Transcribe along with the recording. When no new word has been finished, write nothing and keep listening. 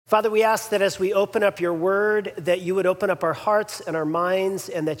Father, we ask that as we open up your word, that you would open up our hearts and our minds,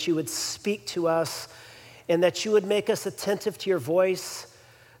 and that you would speak to us, and that you would make us attentive to your voice.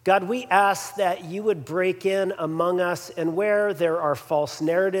 God, we ask that you would break in among us, and where there are false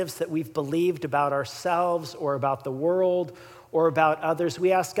narratives that we've believed about ourselves or about the world or about others,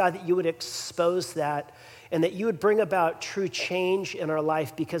 we ask, God, that you would expose that and that you would bring about true change in our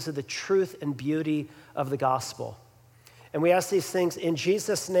life because of the truth and beauty of the gospel. And we ask these things in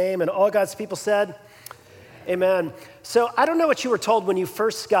Jesus' name, and all God's people said, amen. So I don't know what you were told when you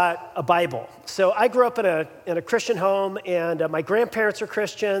first got a Bible. So I grew up in a Christian home, and my grandparents were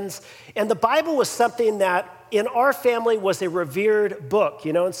Christians, and the Bible was something that in our family was a revered book,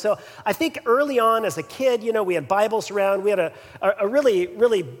 And so I think early on as a kid, we had Bibles around. We had a really,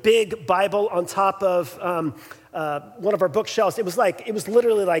 really big Bible on top of one of our bookshelves. It was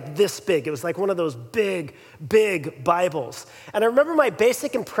literally like this big. It was like one of those big, big Bibles. And I remember my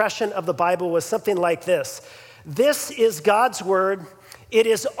basic impression of the Bible was something like this. This is God's word. It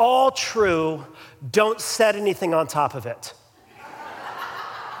is all true. Don't set anything on top of it.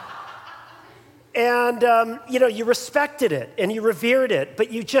 And, you respected it and you revered it, but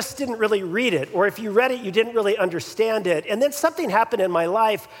you just didn't really read it. Or if you read it, you didn't really understand it. And then something happened in my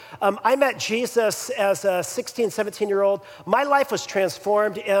life. I met Jesus as a 16, 17-year-old. My life was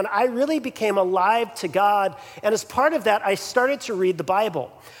transformed, and I really became alive to God. And as part of that, I started to read the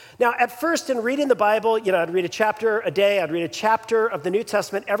Bible. Now, at first, in reading the Bible, I'd read a chapter a day. I'd read a chapter of the New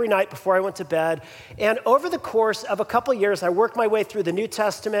Testament every night before I went to bed. And over the course of a couple years, I worked my way through the New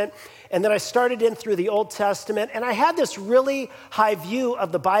Testament, and then I started in through the Old Testament. And I had this really high view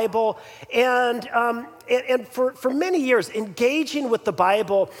of the Bible. And for many years, engaging with the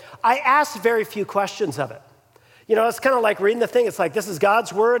Bible, I asked very few questions of it. It's kind of like reading the thing. It's like, this is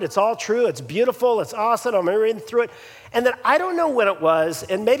God's word. It's all true. It's beautiful. It's awesome. I'm reading through it. And then I don't know when it was,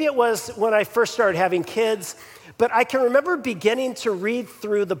 and maybe it was when I first started having kids, but I can remember beginning to read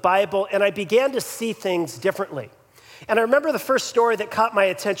through the Bible, and I began to see things differently. And I remember the first story that caught my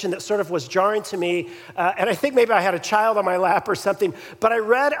attention that sort of was jarring to me, and I think maybe I had a child on my lap or something, but I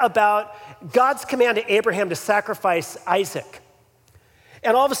read about God's command to Abraham to sacrifice Isaac.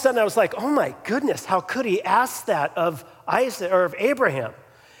 And all of a sudden I was like, oh my goodness, how could he ask that of Isaac or of Abraham?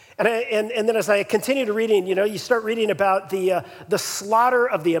 And then as I continued reading, you start reading about the slaughter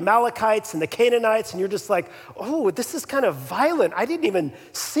of the Amalekites and the Canaanites, and you're just like, oh, this is kind of violent. I didn't even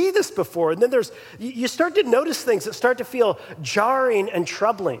see this before. And then you start to notice things that start to feel jarring and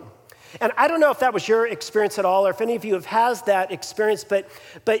troubling. And I don't know if that was your experience at all, or if any of you have has that experience, but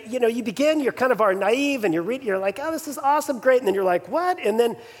you begin, you're kind of are naive, and you're like, oh, this is awesome, great, and then you're like, what? And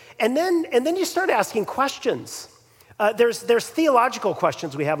then you start asking questions. There's theological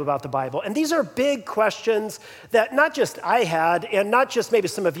questions we have about the Bible, and these are big questions that not just I had, and not just maybe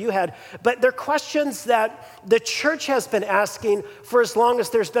some of you had, but they're questions that the church has been asking for as long as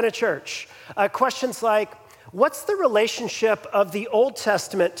there's been a church. Questions like, what's the relationship of the Old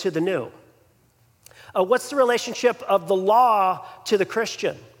Testament to the New? What's the relationship of the law to the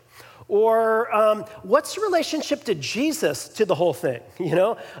Christian? Or what's the relationship to Jesus to the whole thing?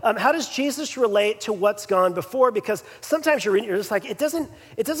 How does Jesus relate to what's gone before? Because sometimes you're just like, it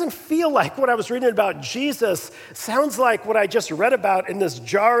doesn't feel like what I was reading about Jesus sounds like what I just read about in this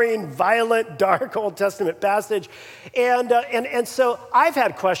jarring, violent, dark Old Testament passage. And so I've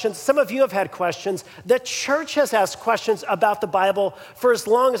had questions. Some of you have had questions. The church has asked questions about the Bible for as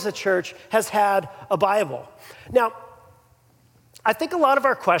long as the church has had a Bible. Now, I think a lot of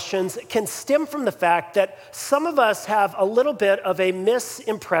our questions can stem from the fact that some of us have a little bit of a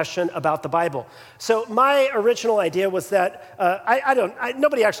misimpression about the Bible. So my original idea was that,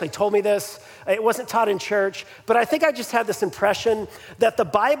 nobody actually told me this, it wasn't taught in church, but I think I just had this impression that the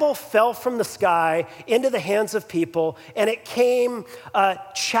Bible fell from the sky into the hands of people, and it came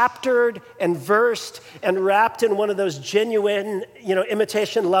chaptered and versed and wrapped in one of those genuine,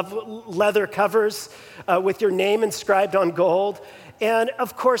 imitation leather covers with your name inscribed on gold. And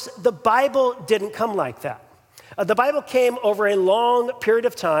of course, the Bible didn't come like that. The Bible came over a long period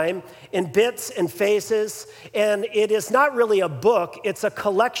of time in bits and phases, and it is not really a book, it's a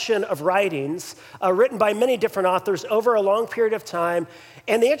collection of writings written by many different authors over a long period of time.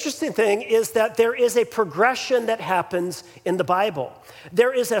 And the interesting thing is that there is a progression that happens in the Bible.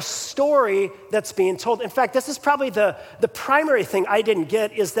 There is a story that's being told. In fact, this is probably the primary thing I didn't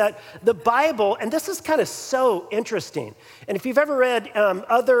get is that the Bible, and this is kind of so interesting. And if you've ever read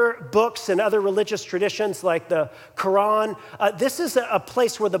other books and other religious traditions like the Quran, this is a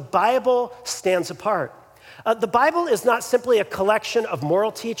place where the Bible stands apart. The Bible is not simply a collection of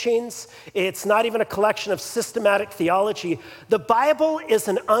moral teachings. It's not even a collection of systematic theology. The Bible is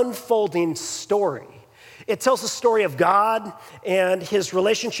an unfolding story. It tells the story of God and his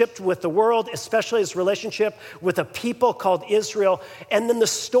relationship with the world, especially his relationship with a people called Israel. And then the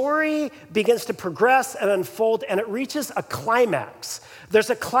story begins to progress and unfold, and it reaches a climax.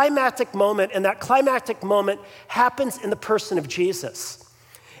 There's a climactic moment, and that climactic moment happens in the person of Jesus.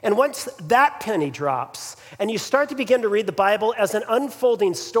 And once that penny drops, and you start to begin to read the Bible as an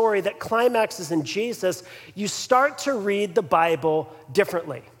unfolding story that climaxes in Jesus, you start to read the Bible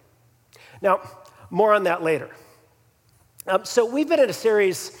differently. Now, more on that later. So we've been in a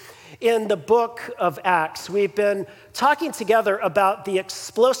series in the book of Acts. We've been talking together about the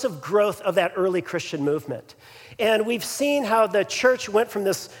explosive growth of that early Christian movement. And we've seen how the church went from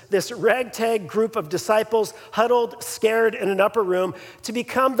this ragtag group of disciples, huddled, scared in an upper room, to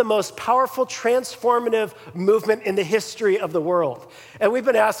become the most powerful, transformative movement in the history of the world. And we've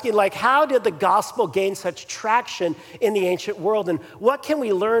been asking, how did the gospel gain such traction in the ancient world? And what can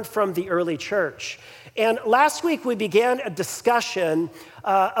we learn from the early church? And last week, we began a discussion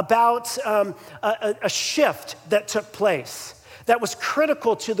about a shift that took place that was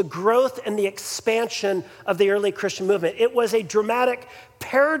critical to the growth and the expansion of the early Christian movement. It was a dramatic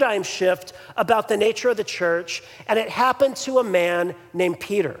paradigm shift about the nature of the church, and it happened to a man named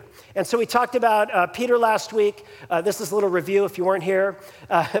Peter. And so we talked about Peter last week. This is a little review if you weren't here.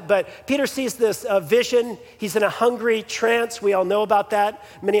 But Peter sees this vision. He's in a hungry trance. We all know about that.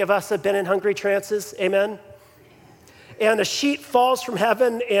 Many of us have been in hungry trances. Amen? And a sheet falls from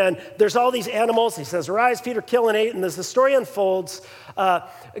heaven, and there's all these animals. He says, "Arise, Peter, kill and eat." And as the story unfolds,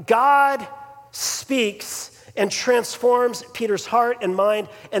 God speaks and transforms Peter's heart and mind.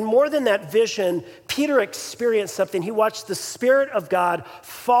 And more than that vision, Peter experienced something. He watched the Spirit of God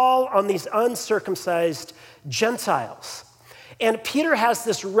fall on these uncircumcised Gentiles. And Peter has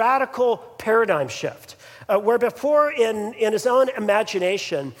this radical paradigm shift, where before in his own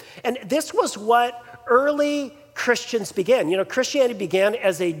imagination, and this was what early Christians began. Christianity began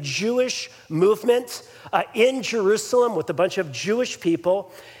as a Jewish movement in Jerusalem with a bunch of Jewish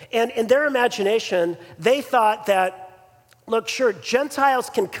people. And in their imagination, they thought that, look, sure, Gentiles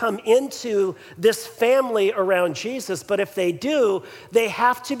can come into this family around Jesus, but if they do, they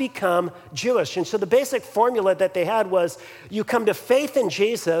have to become Jewish. And so the basic formula that they had was you come to faith in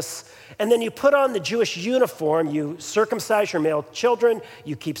Jesus, and then you put on the Jewish uniform, you circumcise your male children,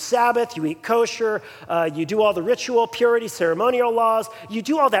 you keep Sabbath, you eat kosher, you do all the ritual, purity, ceremonial laws, you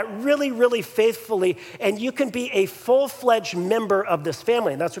do all that really, really faithfully, and you can be a full-fledged member of this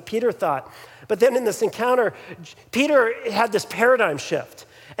family. And that's what Peter thought. But then in this encounter, Peter had this paradigm shift.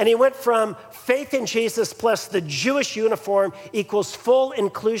 And he went from faith in Jesus plus the Jewish uniform equals full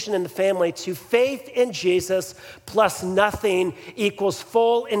inclusion in the family to faith in Jesus plus nothing equals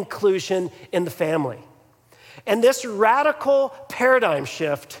full inclusion in the family. And this radical paradigm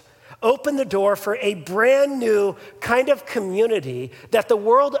shift opened the door for a brand new kind of community that the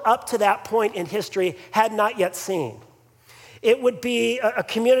world up to that point in history had not yet seen. It would be a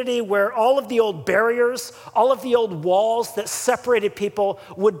community where all of the old barriers, all of the old walls that separated people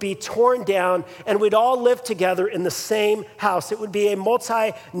would be torn down, and we'd all live together in the same house. It would be a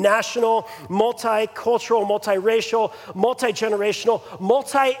multinational, multicultural, multiracial, multi-generational,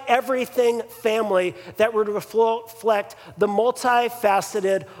 multi-everything family that would reflect the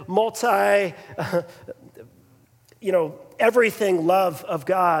multifaceted, everything love of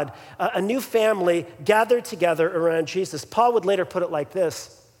God, a new family gathered together around Jesus. Paul would later put it like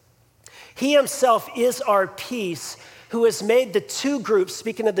this: He himself is our peace, who has made the two groups,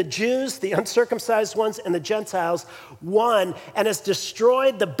 speaking of the Jews, the uncircumcised ones, and the Gentiles, one, and has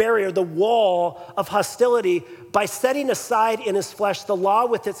destroyed the barrier, the wall of hostility by setting aside in his flesh the law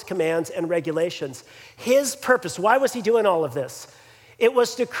with its commands and regulations. His purpose, why was he doing all of this? It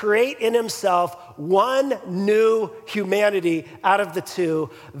was to create in himself one new humanity out of the two,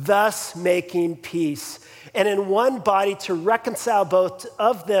 thus making peace. And in one body to reconcile both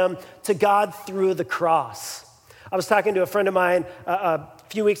of them to God through the cross. I was talking to a friend of mine a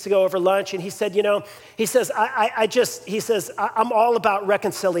few weeks ago over lunch, and he said, I'm all about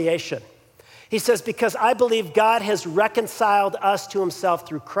reconciliation. He says, because I believe God has reconciled us to himself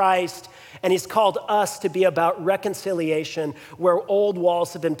through Christ, and he's called us to be about reconciliation where old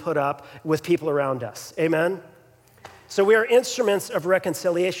walls have been put up with people around us. Amen? So we are instruments of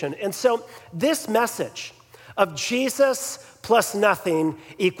reconciliation. And so this message of Jesus plus nothing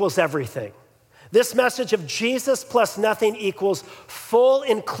equals everything. This message of Jesus plus nothing equals full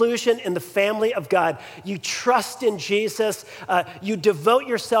inclusion in the family of God. You trust in Jesus, you devote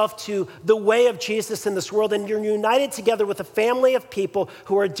yourself to the way of Jesus in this world, and you're united together with a family of people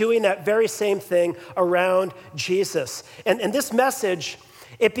who are doing that very same thing around Jesus. And this message,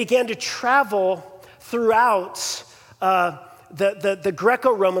 it began to travel throughout the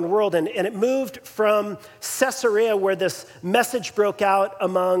Greco-Roman world, and it moved from Caesarea, where this message broke out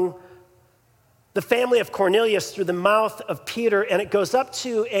among the family of Cornelius through the mouth of Peter, and it goes up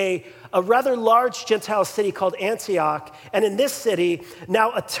to a rather large Gentile city called Antioch. And in this city,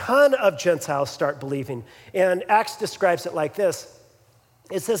 now a ton of Gentiles start believing. And Acts describes it like this.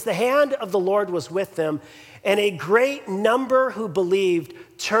 It says, the hand of the Lord was with them, and a great number who believed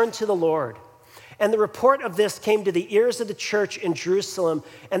turned to the Lord. And the report of this came to the ears of the church in Jerusalem,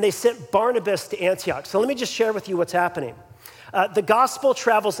 and they sent Barnabas to Antioch. So let me just share with you what's happening. The gospel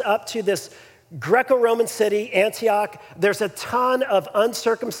travels up to this Greco-Roman city, Antioch. There's a ton of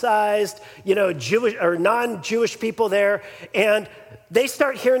uncircumcised, Jewish or non-Jewish people there, and they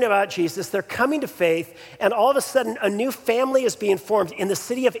start hearing about Jesus. They're coming to faith, and all of a sudden, a new family is being formed in the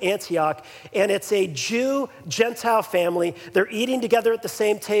city of Antioch, and it's a Jew-Gentile family. They're eating together at the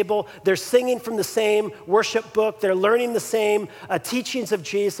same table. They're singing from the same worship book. They're learning the same teachings of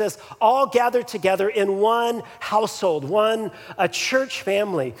Jesus, all gathered together in one household, one church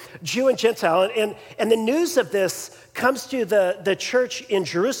family, Jew and Gentile. And the news of this comes to the church in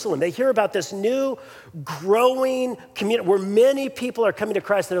Jerusalem. They hear about this new growing community where many people are coming to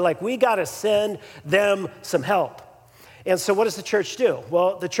Christ. They're like, we got to send them some help. And so what does the church do?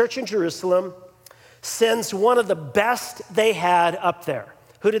 Well, the church in Jerusalem sends one of the best they had up there.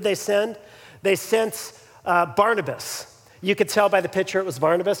 Who did they send? They sent Barnabas. You could tell by the picture it was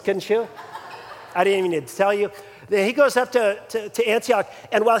Barnabas, couldn't you? I didn't even need to tell you. He goes up to Antioch,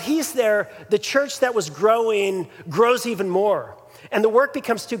 and while he's there, the church that was growing grows even more. And the work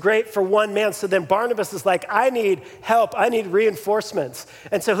becomes too great for one man, so then Barnabas is like, I need help, I need reinforcements.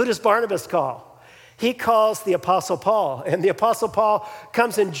 And so who does Barnabas call? He calls the Apostle Paul, and the Apostle Paul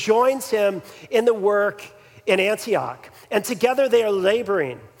comes and joins him in the work in Antioch. And together they are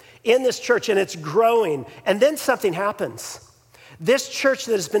laboring in this church, and it's growing. And then something happens. This church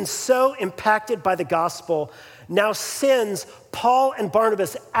that has been so impacted by the gospel now sends Paul and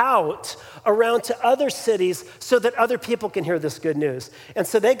Barnabas out around to other cities so that other people can hear this good news. And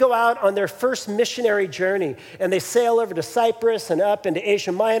so they go out on their first missionary journey, and they sail over to Cyprus and up into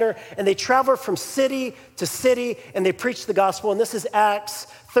Asia Minor, and they travel from city to city, and they preach the gospel. And this is Acts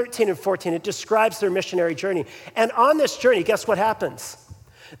 13 and 14. It describes their missionary journey. And on this journey, guess what happens?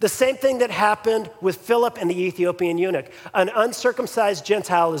 The same thing that happened with Philip and the Ethiopian eunuch. An uncircumcised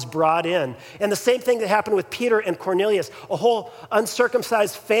Gentile is brought in. And the same thing that happened with Peter and Cornelius. A whole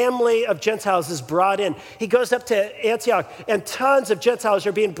uncircumcised family of Gentiles is brought in. He goes up to Antioch, and tons of Gentiles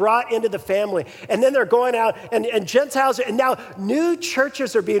are being brought into the family. And then they're going out, and Gentiles, and now new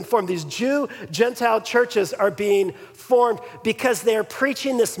churches are being formed. These Jew-Gentile churches are being formed because they're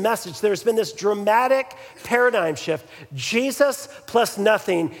preaching this message. There's been this dramatic paradigm shift. Jesus plus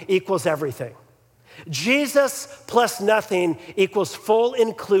nothing equals everything. Jesus plus nothing equals full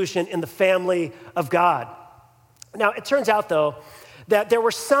inclusion in the family of God. Now, it turns out, though, that there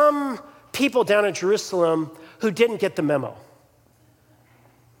were some people down in Jerusalem who didn't get the memo.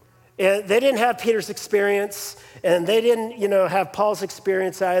 And they didn't have Peter's experience, and they didn't, have Paul's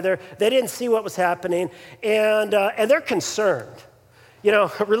experience either. They didn't see what was happening, and they're concerned.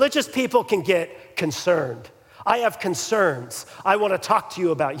 Religious people can get concerned. I have concerns I want to talk to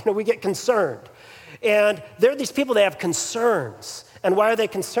you about. We get concerned. And there are these people that have concerns. And why are they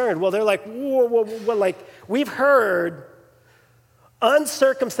concerned? Well, they're like, whoa, like, we've heard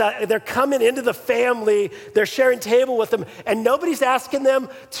uncircumcised, they're coming into the family, they're sharing table with them, and nobody's asking them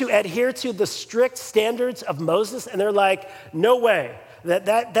to adhere to the strict standards of Moses. And they're like, no way,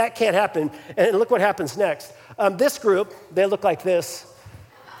 that can't happen. And look what happens next. This group, they look like this.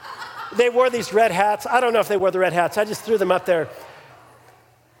 They wore these red hats. I don't know if they wore the red hats. I just threw them up there.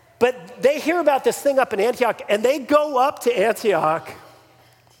 But they hear about this thing up in Antioch, and they go up to Antioch.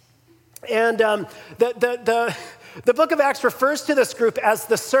 And the book of Acts refers to this group as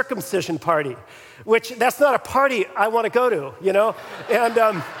the circumcision party, which that's not a party I want to go to,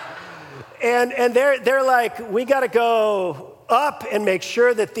 And they're like, we got to go up and make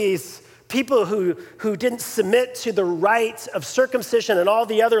sure that these people who didn't submit to the rites of circumcision and all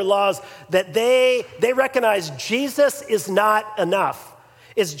the other laws, that they recognize Jesus is not enough.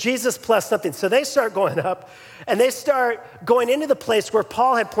 It's Jesus plus something. So they start going up, and they start going into the place where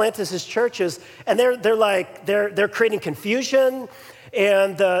Paul had planted his churches, and they're creating confusion,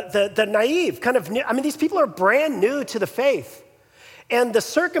 and the naive, kind of new. I mean, these people are brand new to the faith. And the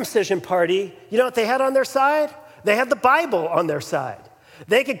circumcision party, you know what they had on their side? They had the Bible on their side.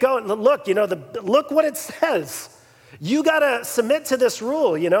 They could go and look, look what it says. You got to submit to this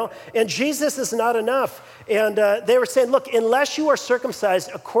rule, and Jesus is not enough. And they were saying, look, unless you are circumcised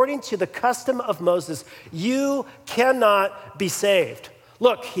according to the custom of Moses, you cannot be saved.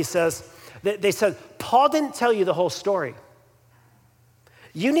 Look, he says, they said, Paul didn't tell you the whole story.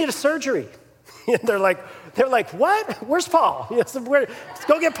 You need a surgery. And they're like, what? Where's Paul? Let's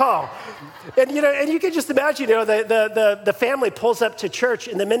go get Paul. And you can just imagine, the family pulls up to church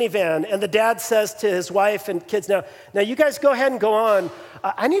in the minivan, and the dad says to his wife and kids, now you guys go ahead and go on.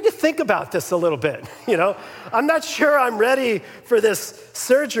 I need to think about this a little bit. I'm not sure I'm ready for this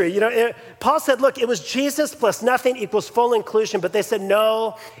surgery. Paul said, look, it was Jesus plus nothing equals full inclusion. But they said,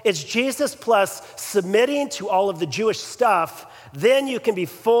 no, it's Jesus plus submitting to all of the Jewish stuff. Then you can be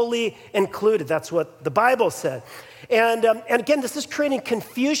fully included. That's what the Bible said. And again, this is creating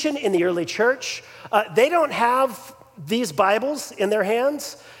confusion in the early church. They don't have these Bibles in their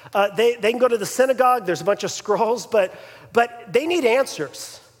hands. They can go to the synagogue. There's a bunch of scrolls, but they need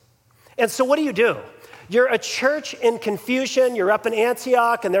answers. And so what do? You're a church in confusion. You're up in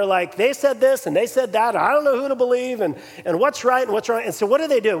Antioch, and they're like, they said this, and they said that. I don't know who to believe, and what's right and what's wrong. And so what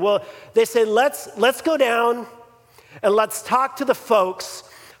do? Well, they say, let's go down, and let's talk to the folks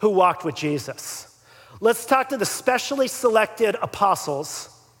who walked with Jesus. Let's talk to the specially selected apostles,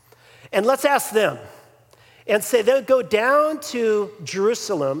 and let's ask them. And say they'll go down to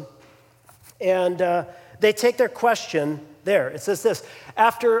Jerusalem, and they take their question there. It says this: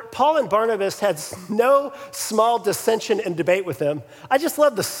 after Paul and Barnabas had no small dissension and debate with them. I just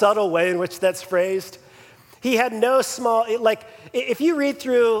love the subtle way in which that's phrased. He had no small, if you read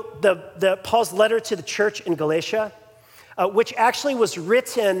through the Paul's letter to the church in Galatia, which actually was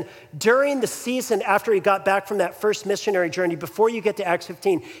written during the season after he got back from that first missionary journey, before you get to Acts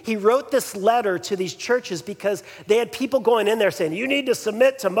 15. He wrote this letter to these churches because they had people going in there saying, you need to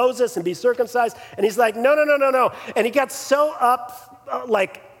submit to Moses and be circumcised. And he's like, no. And he got so up,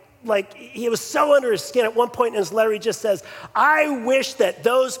 he was so under his skin. At one point in his letter, he just says, I wish that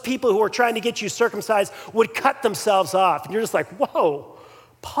those people who are trying to get you circumcised would cut themselves off. And you're just like, whoa,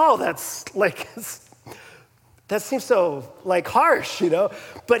 Paul, that seems so harsh,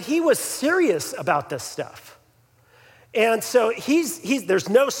 But he was serious about this stuff. And so there's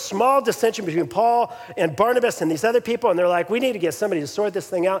no small dissension between Paul and Barnabas and these other people. And they're like, we need to get somebody to sort this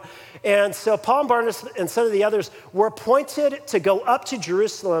thing out. And so Paul and Barnabas and some of the others were appointed to go up to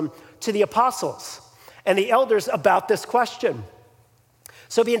Jerusalem to the apostles and the elders about this question.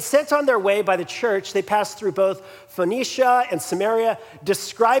 So being sent on their way by the church, they passed through both Phoenicia and Samaria,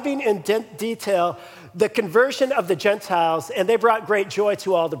 describing in detail the conversion of the Gentiles, and they brought great joy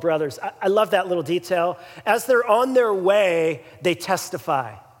to all the brothers. I love that little detail. As they're on their way, they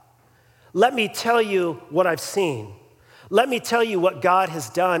testify. Let me tell you what I've seen. Let me tell you what God has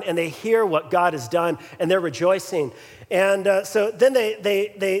done. And they hear what God has done, and they're rejoicing. And so then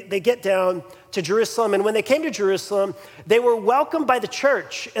they get down to Jerusalem. And when they came to Jerusalem, they were welcomed by the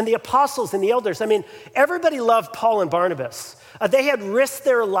church and the apostles and the elders. I mean, everybody loved Paul and Barnabas. They had risked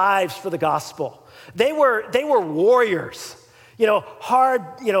their lives for the gospel. They were warriors, hard,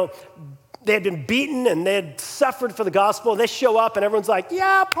 they had been beaten and they had suffered for the gospel. They show up and everyone's like,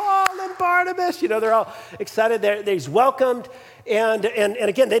 yeah, Paul and Barnabas, they're all excited. They're welcomed. And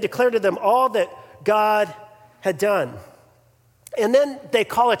again, they declare to them all that God had done. And then they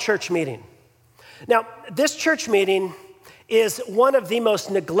call a church meeting. Now, this church meeting is one of the most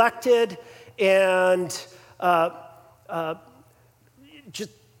neglected and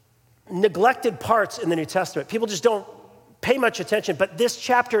just neglected parts in the New Testament. People just don't pay much attention, but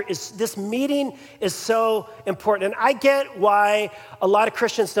this meeting is so important. And I get why a lot of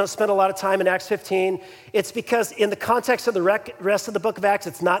Christians don't spend a lot of time in Acts 15. It's because in the context of the rest of the book of Acts,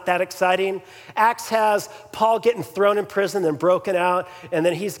 it's not that exciting. Acts has Paul getting thrown in prison and broken out, and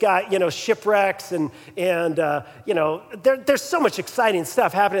then he's got, shipwrecks and there's so much exciting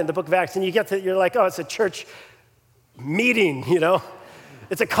stuff happening in the book of Acts, and you're like, oh, it's a church meeting,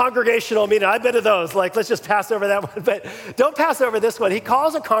 It's a congregational meeting. I've been to those. Let's just pass over that one. But don't pass over this one. He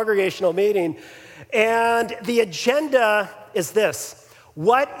calls a congregational meeting. And the agenda is this: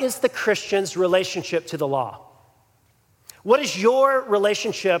 what is the Christian's relationship to the law? What is your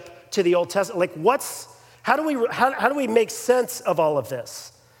relationship to the Old Testament? How do we make sense of all of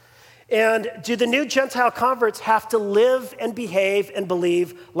this? And do the new Gentile converts have to live and behave and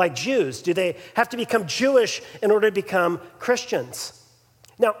believe like Jews? Do they have to become Jewish in order to become Christians?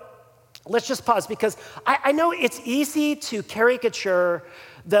 Now, let's just pause because I know it's easy to caricature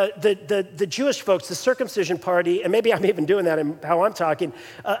the Jewish folks, the circumcision party, and maybe I'm even doing that in how I'm talking,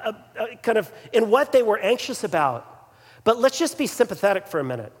 kind of in what they were anxious about. But let's just be sympathetic for a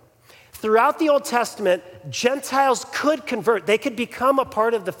minute. Throughout the Old Testament, Gentiles could convert. They could become a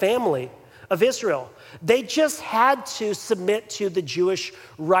part of the family of Israel. They just had to submit to the Jewish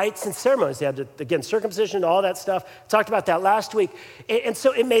rites and ceremonies. They had to, again, circumcision, all that stuff. Talked about that last week. And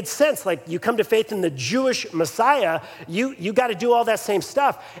so it made sense. Like, you come to faith in the Jewish Messiah, you got to do all that same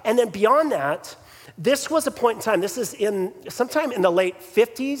stuff. And then beyond that, this was a point in time. This is sometime in the late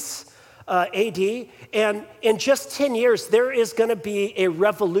 50s AD. And in just 10 years, there is going to be a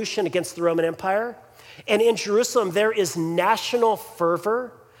revolution against the Roman Empire. And in Jerusalem, there is national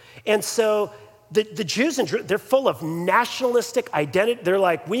fervor. And so the Jews, they're full of nationalistic identity. They're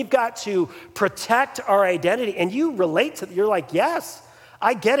like, we've got to protect our identity. And you relate to, you're like, yes,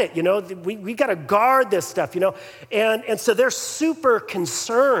 I get it. You know, we got to guard this stuff, you know. And so they're super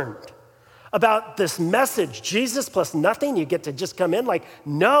concerned about this message, Jesus plus nothing, you get to just come in. Like,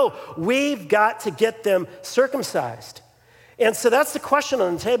 no, we've got to get them circumcised. And so that's the question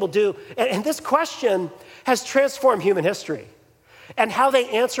on the table. And this question has transformed human history. And how they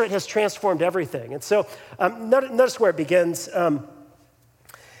answer it has transformed everything. And so notice where it begins.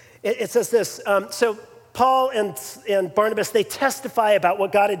 It says this. So Paul and Barnabas, they testify about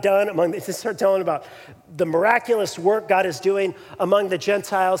what God had done they start telling about the miraculous work God is doing among the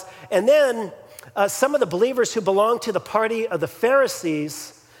Gentiles. And then some of the believers who belong to the party of the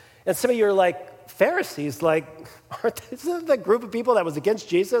Pharisees, and some of you are like, Pharisees? Like, isn't that the group of people that was against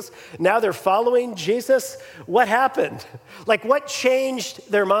Jesus? Now they're following Jesus? What happened? Like, what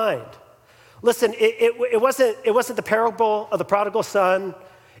changed their mind? Listen, it wasn't the parable of the prodigal son.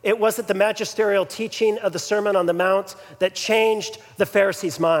 It wasn't the magisterial teaching of the Sermon on the Mount that changed the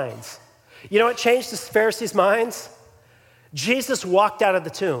Pharisees' minds. You know what changed the Pharisees' minds? Jesus walked out of the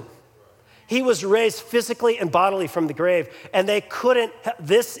tomb. He was raised physically and bodily from the grave, and they couldn't,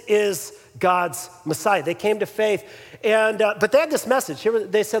 this is God's Messiah. They came to faith, but they had this message.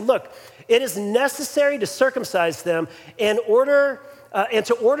 They said, look, it is necessary to circumcise them and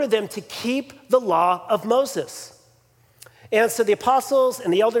to order them to keep the law of Moses. And so the apostles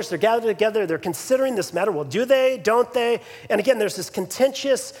and the elders, they're gathered together. They're considering this matter. Well, do they? Don't they? And again, there's this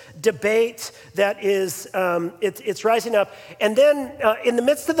contentious debate that is, it's rising up. And then in the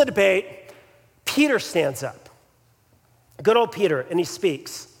midst of the debate, Peter stands up. Good old Peter, and he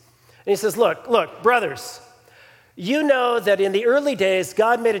speaks. And he says, look, brothers, you know that in the early days,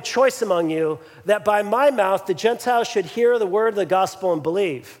 God made a choice among you that by my mouth, the Gentiles should hear the word of the gospel and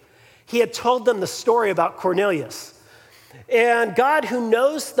believe. He had told them the story about Cornelius. And God who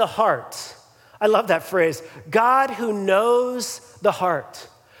knows the heart, I love that phrase, God who knows the heart,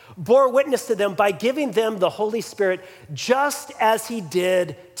 bore witness to them by giving them the Holy Spirit just as he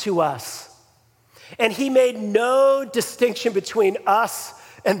did to us. And he made no distinction between us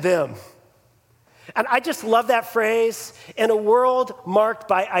and them. And I just love that phrase. In a world marked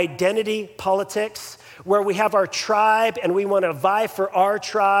by identity politics, where we have our tribe and we want to vie for our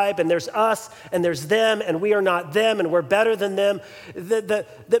tribe, and there's us and there's them, and we are not them and we're better than them,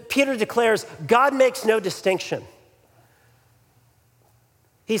 that Peter declares God makes no distinction.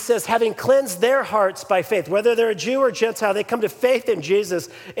 He says, having cleansed their hearts by faith, whether they're a Jew or Gentile, they come to faith in Jesus,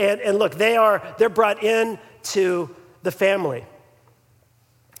 and look, they're brought into the family.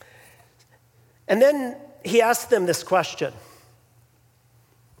 And then he asks them this question.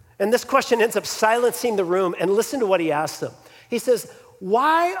 And this question ends up silencing the room, and listen to what he asks them. He says,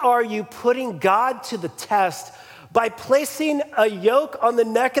 why are you putting God to the test by placing a yoke on the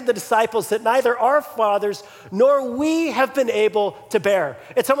neck of the disciples that neither our fathers nor we have been able to bear?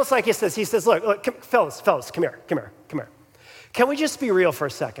 It's almost like he says, look, fellas, come here. Can we just be real for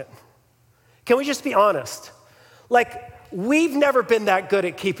a second? Can we just be honest? Like, we've never been that good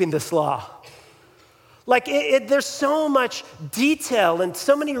at keeping this law. Like, there's so much detail and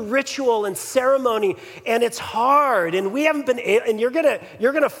so many ritual and ceremony, and it's hard, and we haven't been able, and you're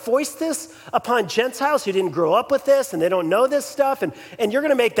gonna foist this upon Gentiles who didn't grow up with this, and they don't know this stuff, and you're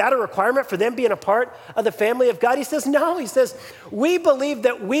gonna make that a requirement for them being a part of the family of God? He says, no, he says, we believe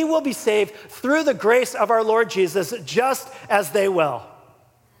that we will be saved through the grace of our Lord Jesus, just as they will.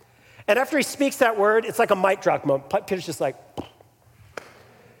 And after he speaks that word, it's like a mic drop moment. Peter's just like,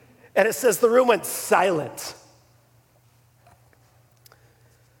 and it says the room went silent.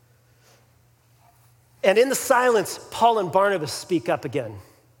 And in the silence, Paul and Barnabas speak up again.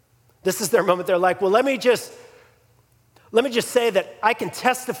 This is their moment. They're like, well, let me just say that I can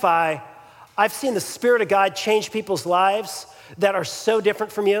testify. I've seen the Spirit of God change people's lives that are so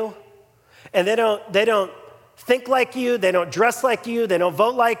different from you. And they don't think like you, they don't dress like you, they don't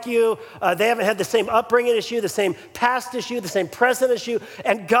vote like you, they haven't had the same upbringing as you, the same past as you, the same present as you,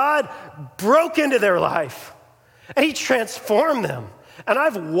 and God broke into their life, and he transformed them. And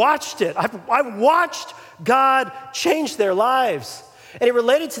I've watched it. I've watched God change their lives. And he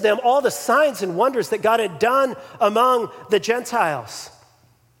related to them all the signs and wonders that God had done among the Gentiles.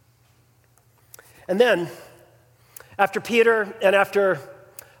 And then, after Peter and after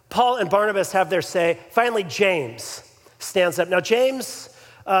Paul and Barnabas have their say, finally James stands up. Now James,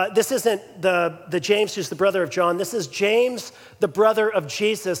 this isn't the James who's the brother of John. This is James, the brother of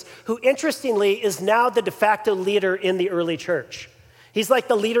Jesus, who interestingly is now the de facto leader in the early church. He's like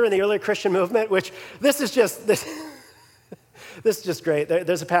the leader in the early Christian movement, which this is just great.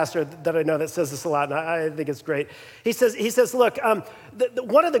 There's a pastor that I know that says this a lot, and I think it's great. He says, look,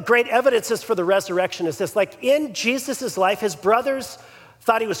 one of the great evidences for the resurrection is this, like in Jesus' life, his brothers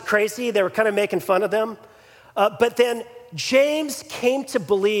thought he was crazy. They were kind of making fun of them. But then James came to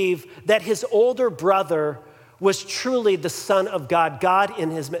believe that his older brother was truly the Son of God, God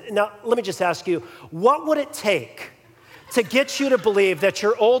in his midst. Now, let me just ask you, what would it take to get you to believe that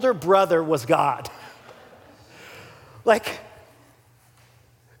your older brother was God? Like,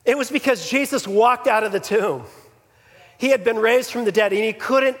 it was because Jesus walked out of the tomb. He had been raised from the dead, and he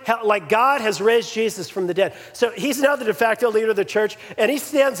couldn't help, like God has raised Jesus from the dead. So he's now the de facto leader of the church, and he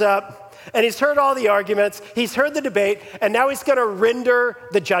stands up, and he's heard all the arguments, he's heard the debate, and now he's gonna render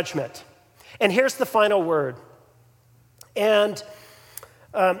the judgment. And here's the final word. And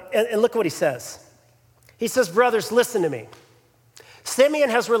look what he says. He says, brothers, listen to me.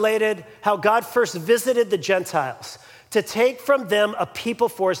 Simeon has related how God first visited the Gentiles to take from them a people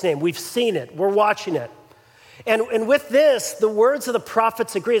for his name. We've seen it, we're watching it. And with this, the words of the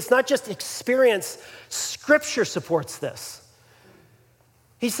prophets agree. It's not just experience, Scripture supports this.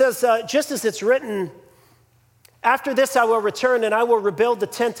 He says, just as it's written, after this I will return and I will rebuild the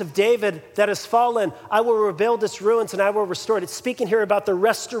tent of David that has fallen. I will rebuild its ruins and I will restore it. It's speaking here about the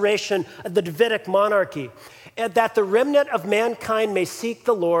restoration of the Davidic monarchy, and that the remnant of mankind may seek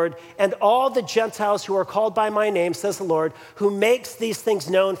the Lord, and all the Gentiles who are called by my name, says the Lord, who makes these things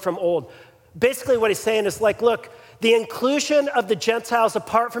known from old. Basically what he's saying is like, look, the inclusion of the Gentiles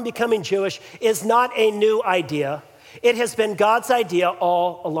apart from becoming Jewish is not a new idea. It has been God's idea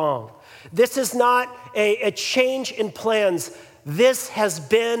all along. This is not a change in plans. This has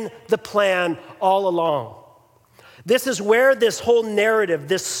been the plan all along. This is where this whole narrative,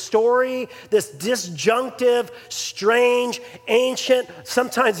 this story, this disjunctive, strange, ancient,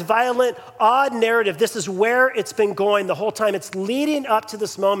 sometimes violent, odd narrative, this is where it's been going the whole time. It's leading up to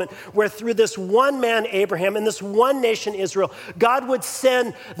this moment where through this one man, Abraham, and this one nation, Israel, God would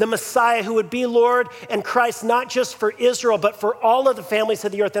send the Messiah who would be Lord and Christ, not just for Israel, but for all of the families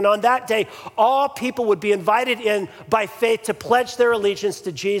of the earth. And on that day, all people would be invited in by faith to pledge their allegiance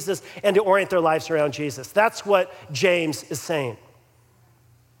to Jesus and to orient their lives around Jesus. That's what James is saying.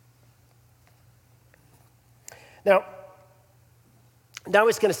 Now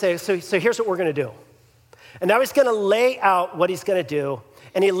he's going to say, so here's what we're going to do. And now he's going to lay out what he's going to do,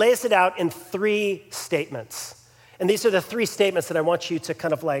 and he lays it out in 3 statements. And these are the 3 statements that I want you to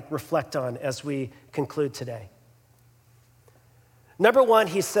kind of like reflect on as we conclude today. Number 1,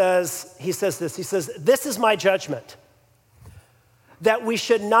 he says this, this is my judgment, that we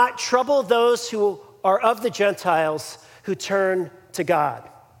should not trouble those who are of the Gentiles who turn to God.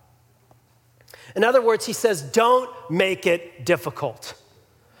 In other words, he says, don't make it difficult.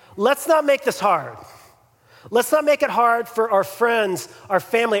 Let's not make this hard. Let's not make it hard for our friends, our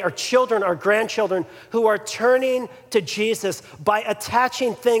family, our children, our grandchildren who are turning to Jesus by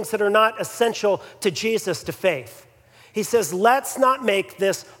attaching things that are not essential to Jesus to faith. He says, let's not make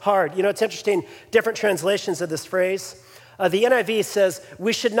this hard. You know, it's interesting, different translations of this phrase. The NIV says,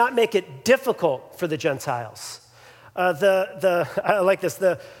 we should not make it difficult for the Gentiles. I like this.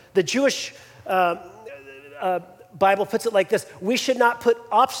 The Jewish Bible puts it like this: we should not put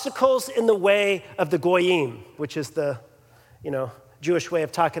obstacles in the way of the goyim, which is the Jewish way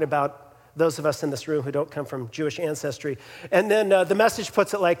of talking about those of us in this room who don't come from Jewish ancestry. And then the Message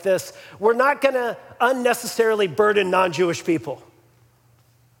puts it like this: we're not going to unnecessarily burden non-Jewish people.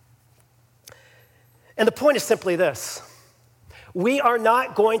 And the point is simply this: we are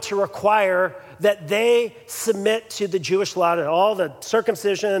not going to require that they submit to the Jewish law and all the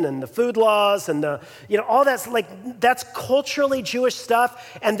circumcision and the food laws and all that's culturally Jewish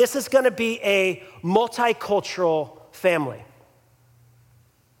stuff. And this is going to be a multicultural family.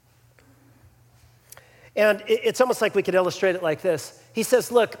 And it's almost like we could illustrate it like this. He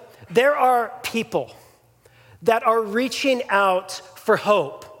says, look, there are people that are reaching out for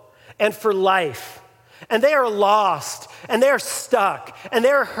hope and for life. And they are lost, and they are stuck, and they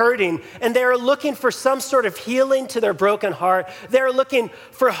are hurting, and they are looking for some sort of healing to their broken heart. They are looking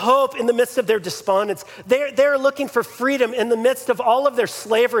for hope in the midst of their despondence. They are looking for freedom in the midst of all of their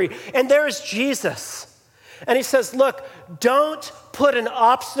slavery. And there is Jesus. And he says, look, don't put an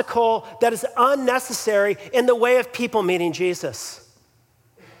obstacle that is unnecessary in the way of people meeting Jesus.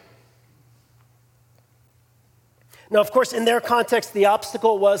 Now, of course, in their context, the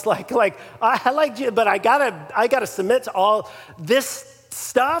obstacle was like I like you, but I gotta submit to all this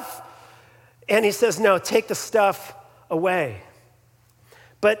stuff. And he says, no, take the stuff away.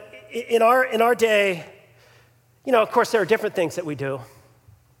 But in our day, of course, there are different things that we do.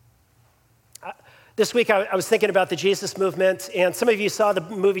 This week, I was thinking about the Jesus movement, and some of you saw the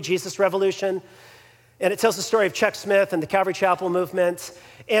movie Jesus Revolution. And it tells the story of Chuck Smith and the Calvary Chapel movement.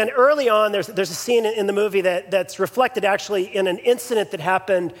 And early on, there's a scene in the movie that's reflected actually in an incident that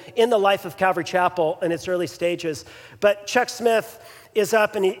happened in the life of Calvary Chapel in its early stages. But Chuck Smith is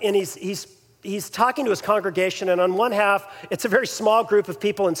up and he's talking to his congregation. And on one half, it's a very small group of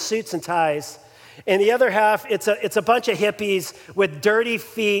people in suits and ties. And the other half, it's a bunch of hippies with dirty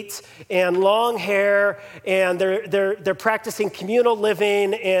feet and long hair, and they're practicing communal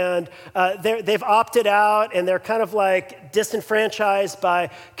living, and they've opted out, and they're kind of like disenfranchised by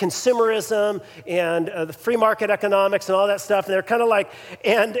consumerism and the free market economics and all that stuff. And they're kind of like,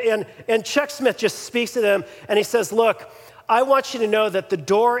 and Chuck Smith just speaks to them, and he says, look, I want you to know that the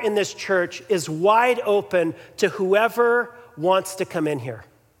door in this church is wide open to whoever wants to come in here.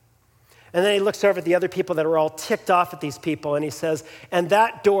 And then he looks over at the other people that are all ticked off at these people, and he says, and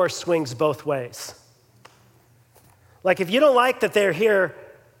that door swings both ways. Like, if you don't like that they're here,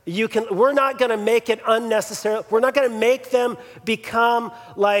 we're not gonna make it unnecessary. We're not gonna make them become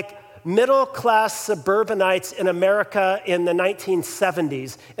like middle-class suburbanites in America in the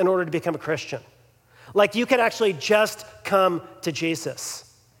 1970s in order to become a Christian. Like, you can actually just come to Jesus.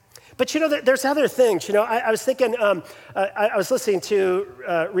 But there's other things. I was thinking, I was listening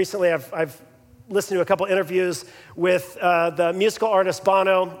to, recently, I've listened to a couple interviews with the musical artist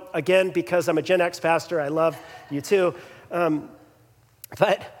Bono, again, because I'm a Gen X pastor. I love you too.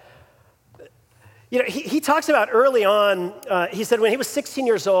 But he talks about early on, he said when he was 16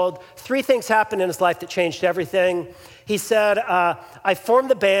 years old, 3 things happened in his life that changed everything. He said, I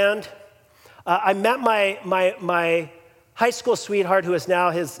formed the band. I met my high school sweetheart, who is now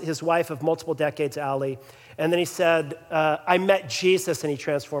his wife of multiple decades, Allie. And then he said, I met Jesus and he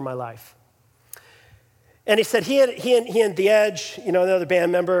transformed my life. And he said he and The Edge, another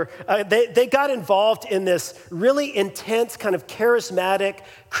band member, they got involved in this really intense kind of charismatic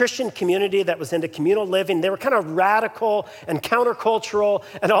Christian community that was into communal living. They were kind of radical and countercultural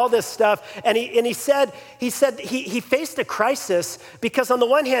and all this stuff. And he said he faced a crisis because on the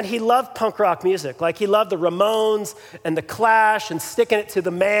one hand, he loved punk rock music. Like, he loved the Ramones and the Clash and Sticking It to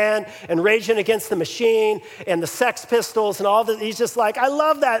the Man and Raging Against the Machine and the Sex Pistols and all that. He's just like, I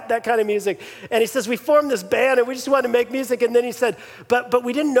love that kind of music. And he says, we formed this band and we just wanted to make music. And then he said, but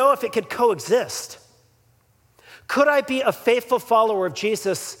we didn't know if it could coexist. Could I be a faithful follower of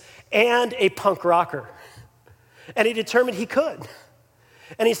Jesus and a punk rocker? And he determined he could.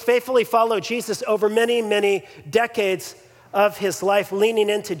 And he's faithfully followed Jesus over many, many decades of his life, leaning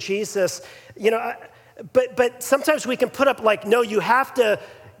into Jesus. But sometimes we can put up like, no, you have to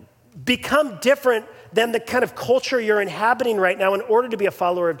become different than the kind of culture you're inhabiting right now in order to be a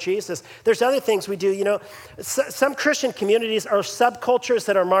follower of Jesus. There's other things we do. Some Christian communities are subcultures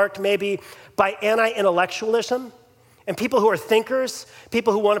that are marked maybe by anti-intellectualism. And people who are thinkers,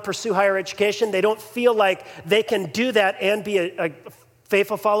 people who want to pursue higher education, they don't feel like they can do that and be a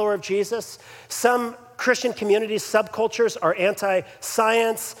faithful follower of Jesus. Some Christian communities, subcultures are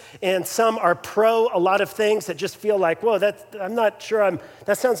anti-science, and some are pro a lot of things that just feel like, whoa, I'm not sure,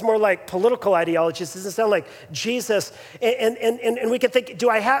 that sounds more like political ideologies. Does it sound like Jesus? And we can think, do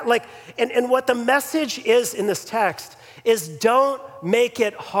I have, and what the message is in this text is don't make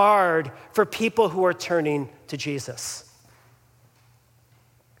it hard for people who are turning to Jesus.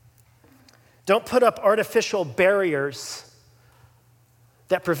 Don't put up artificial barriers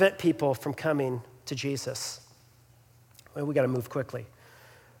that prevent people from coming to Jesus. Well, we got to move quickly.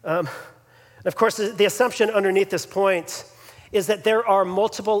 And of course, the assumption underneath this point is that there are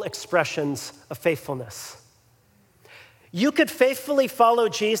multiple expressions of faithfulness. You could faithfully follow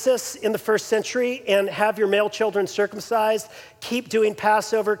Jesus in the first century and have your male children circumcised, keep doing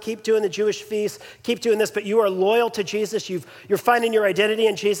Passover, keep doing the Jewish feasts, keep doing this, but you are loyal to Jesus. You're finding your identity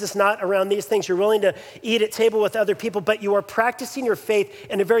in Jesus, not around these things. You're willing to eat at table with other people, but you are practicing your faith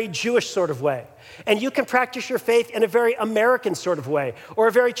in a very Jewish sort of way. And you can practice your faith in a very American sort of way, or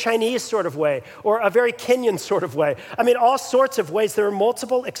a very Chinese sort of way, or a very Kenyan sort of way. I mean, all sorts of ways. There are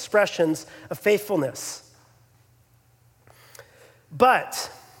multiple expressions of faithfulness. But,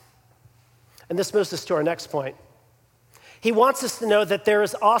 and this moves us to our next point, he wants us to know that there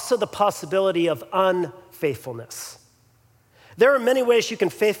is also the possibility of unfaithfulness. There are many ways you can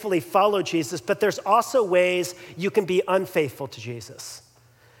faithfully follow Jesus, but there's also ways you can be unfaithful to Jesus.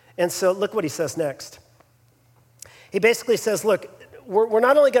 And so look what he says next. He basically says, look, we're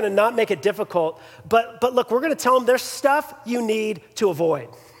not only going to not make it difficult, but look, we're going to tell them there's stuff you need to avoid.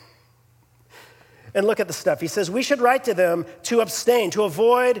 And look at the stuff. He says, we should write to them to abstain, to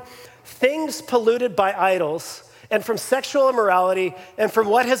avoid things polluted by idols, and from sexual immorality, and from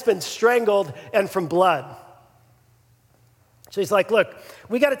what has been strangled, and from blood. So he's like, look,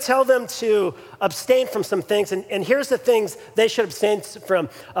 we got to tell them to abstain from some things, and here's the things they should abstain from.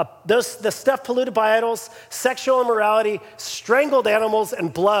 The stuff polluted by idols, sexual immorality, strangled animals,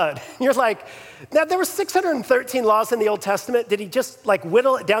 and blood. You're like, now there were 613 laws in the Old Testament. Did he just like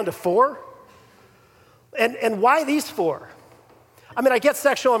whittle it down to 4? And why these 4? I mean, I get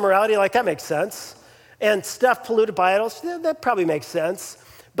sexual immorality, like that makes sense. And stuff polluted by idols, yeah, that probably makes sense.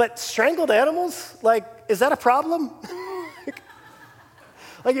 But strangled animals, like, is that a problem?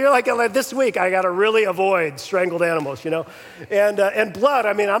 Like you're like, this week I got to really avoid strangled animals, you know? And blood,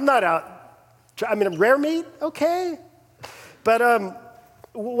 I mean, I'm not out. I mean, rare meat, okay. But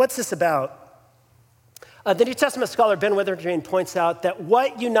what's this about? The New Testament scholar Ben Witherspoon points out that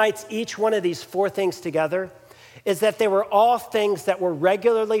what unites each one of these 4 things together is that they were all things that were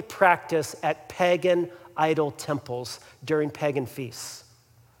regularly practiced at pagan idol temples during pagan feasts.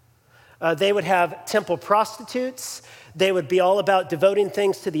 They would have temple prostitutes. They would be all about devoting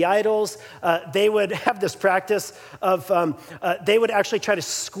things to the idols. They would have this practice of, they would actually try to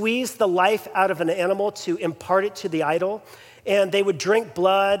squeeze the life out of an animal to impart it to the idol. And they would drink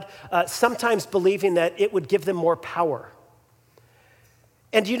blood, sometimes believing that it would give them more power.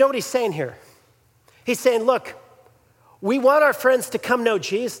 And do you know what he's saying here? He's saying, look, we want our friends to come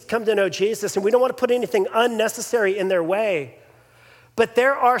to know Jesus, and we don't want to put anything unnecessary in their way. But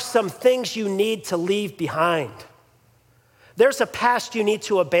there are some things you need to leave behind. There's a past you need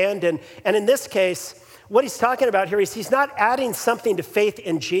to abandon. And in this case, what he's talking about here is he's not adding something to faith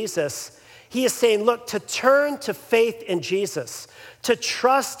in Jesus. He is saying, look, to turn to faith in Jesus, to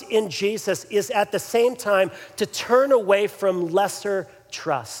trust in Jesus is at the same time to turn away from lesser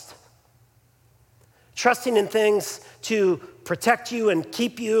trust. Trusting in things to protect you and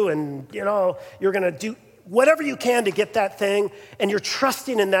keep you and, you know, you're going to do whatever you can to get that thing, and you're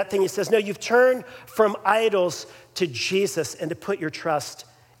trusting in that thing. He says, no, you've turned from idols to Jesus and to put your trust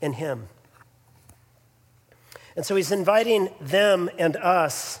in him. And so he's inviting them and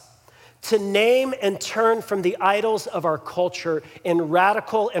us to name and turn from the idols of our culture in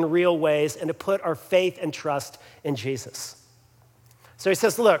radical and real ways and to put our faith and trust in Jesus. So he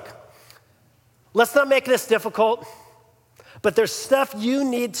says, look, let's not make this difficult, but there's stuff you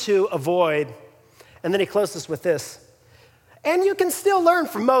need to avoid. And then he closes with this, and you can still learn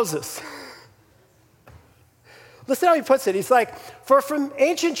from Moses. Listen how he puts it. He's like, for from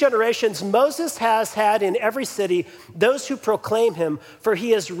ancient generations, Moses has had in every city those who proclaim him, for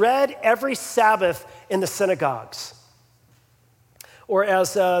he has read every Sabbath in the synagogues. Or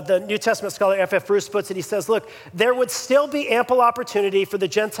as the New Testament scholar F.F. Bruce puts it, he says, look, there would still be ample opportunity for the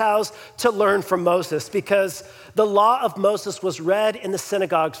Gentiles to learn from Moses because the law of Moses was read in the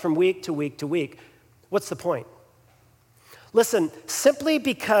synagogues from week to week to week. What's the point? Listen, simply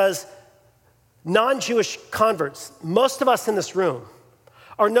because non-Jewish converts, most of us in this room,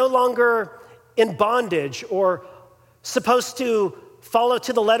 are no longer in bondage or supposed to follow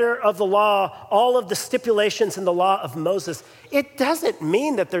to the letter of the law all of the stipulations in the law of Moses, it doesn't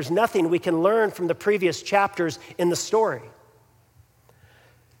mean that there's nothing we can learn from the previous chapters in the story.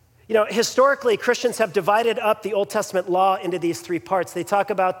 You know, historically, Christians have divided up the Old Testament law into these 3 parts. They talk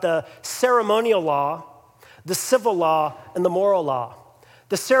about the ceremonial law, the civil law, and the moral law.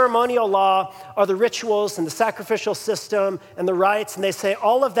 The ceremonial law are the rituals and the sacrificial system and the rites, and they say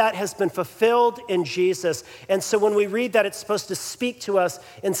all of that has been fulfilled in Jesus. And so when we read that, it's supposed to speak to us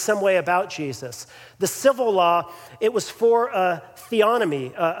in some way about Jesus. The civil law, it was for a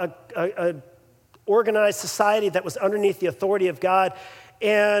theonomy, a organized society that was underneath the authority of God.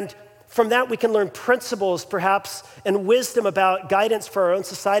 And From that, we can learn principles, perhaps, and wisdom about guidance for our own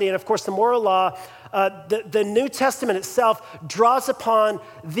society. And of course, the moral law, the New Testament itself draws upon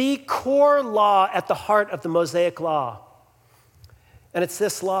the core law at the heart of the Mosaic law. And it's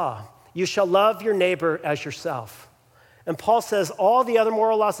this law: you shall love your neighbor as yourself. And Paul says all the other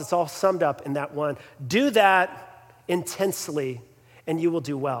moral laws, it's all summed up in that one. Do that intensely, and you will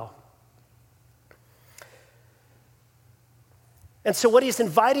do well. And so what he's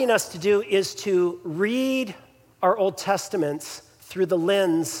inviting us to do is to read our Old Testaments through the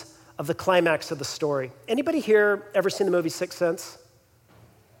lens of the climax of the story. Anybody here ever seen the movie Sixth Sense?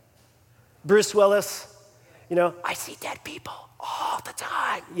 Bruce Willis, I see dead people all the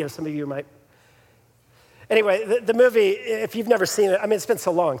time. Some of you might. Anyway, the movie, if you've never seen it, it's been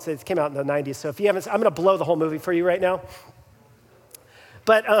so long, so it came out in the 90s, so if you haven't, I'm gonna blow the whole movie for you right now.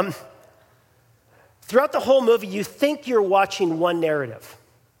 But throughout the whole movie, you think you're watching one narrative.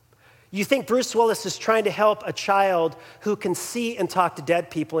 You think Bruce Willis is trying to help a child who can see and talk to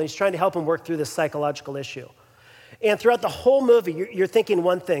dead people, and he's trying to help him work through this psychological issue. And throughout the whole movie, you're thinking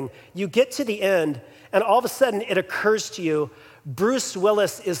one thing. You get to the end, and all of a sudden it occurs to you, Bruce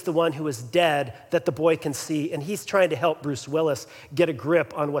Willis is the one who is dead that the boy can see, and he's trying to help Bruce Willis get a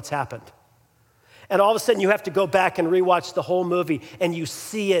grip on what's happened. And all of a sudden you have to go back and rewatch the whole movie, and you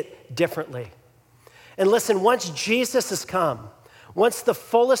see it differently. And listen, once Jesus has come, once the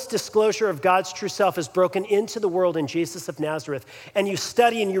fullest disclosure of God's true self is broken into the world in Jesus of Nazareth, and you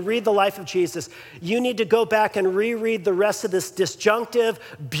study and you read the life of Jesus, you need to go back and reread the rest of this disjunctive,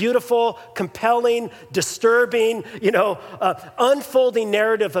 beautiful, compelling, disturbing, unfolding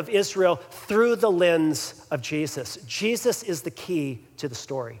narrative of Israel through the lens of Jesus. Jesus is the key to the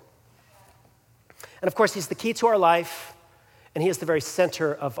story. And of course, he's the key to our life, and he is the very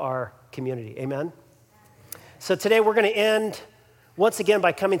center of our community. Amen? So today we're going to end once again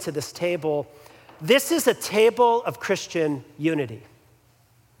by coming to this table. This is a table of Christian unity.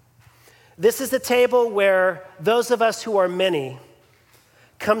 This is a table where those of us who are many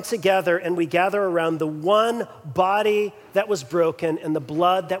come together and we gather around the one body that was broken and the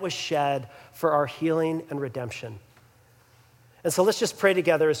blood that was shed for our healing and redemption. And so let's just pray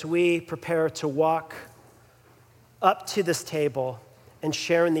together as we prepare to walk up to this table and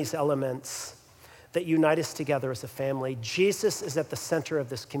share in these elements that unite us together as a family. Jesus is at the center of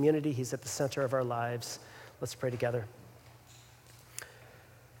this community. He's at the center of our lives. Let's pray together.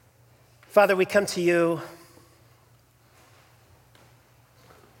 Father, we come to you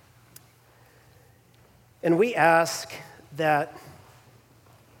and we ask that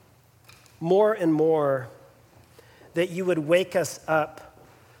more and more that you would wake us up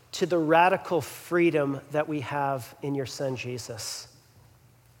to the radical freedom that we have in your Son, Jesus.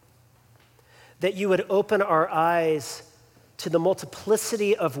 That you would open our eyes to the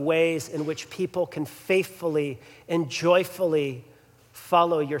multiplicity of ways in which people can faithfully and joyfully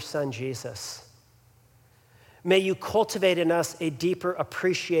follow your Son, Jesus. May you cultivate in us a deeper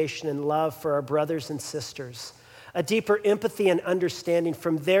appreciation and love for our brothers and sisters, a deeper empathy and understanding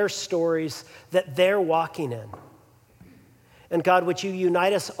from their stories that they're walking in. And God, would you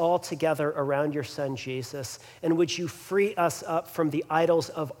unite us all together around your Son, Jesus? And would you free us up from the idols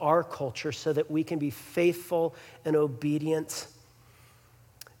of our culture so that we can be faithful and obedient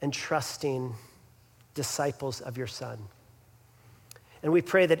and trusting disciples of your Son? And we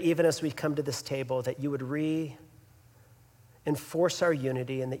pray that even as we come to this table, that you would reinforce our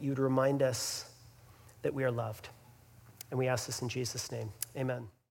unity and that you would remind us that we are loved. And we ask this in Jesus' name. Amen.